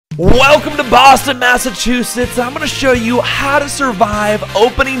Welcome to Boston, Massachusetts. I'm going to show you how to survive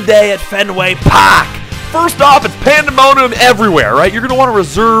opening day at Fenway Park. First off, it's pandemonium everywhere, right? You're going to want to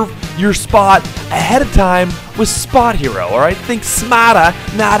reserve your spot ahead of time with SpotHero, all right? Think smarter,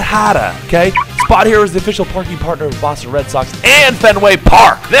 not harder, okay? SpotHero is the official parking partner of Boston Red Sox and Fenway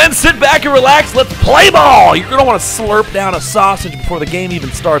Park. Then sit back and relax. Let's play ball. You're going to want to slurp down a sausage before the game even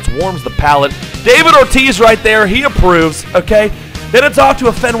starts. Warms the palate. David Ortiz right there. He approves, okay? Then it's off to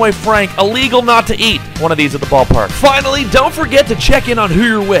a Fenway Frank, illegal not to eat one of these at the ballpark. Finally, don't forget to check in on who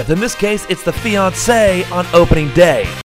you're with. In this case, it's the fiancé on opening day.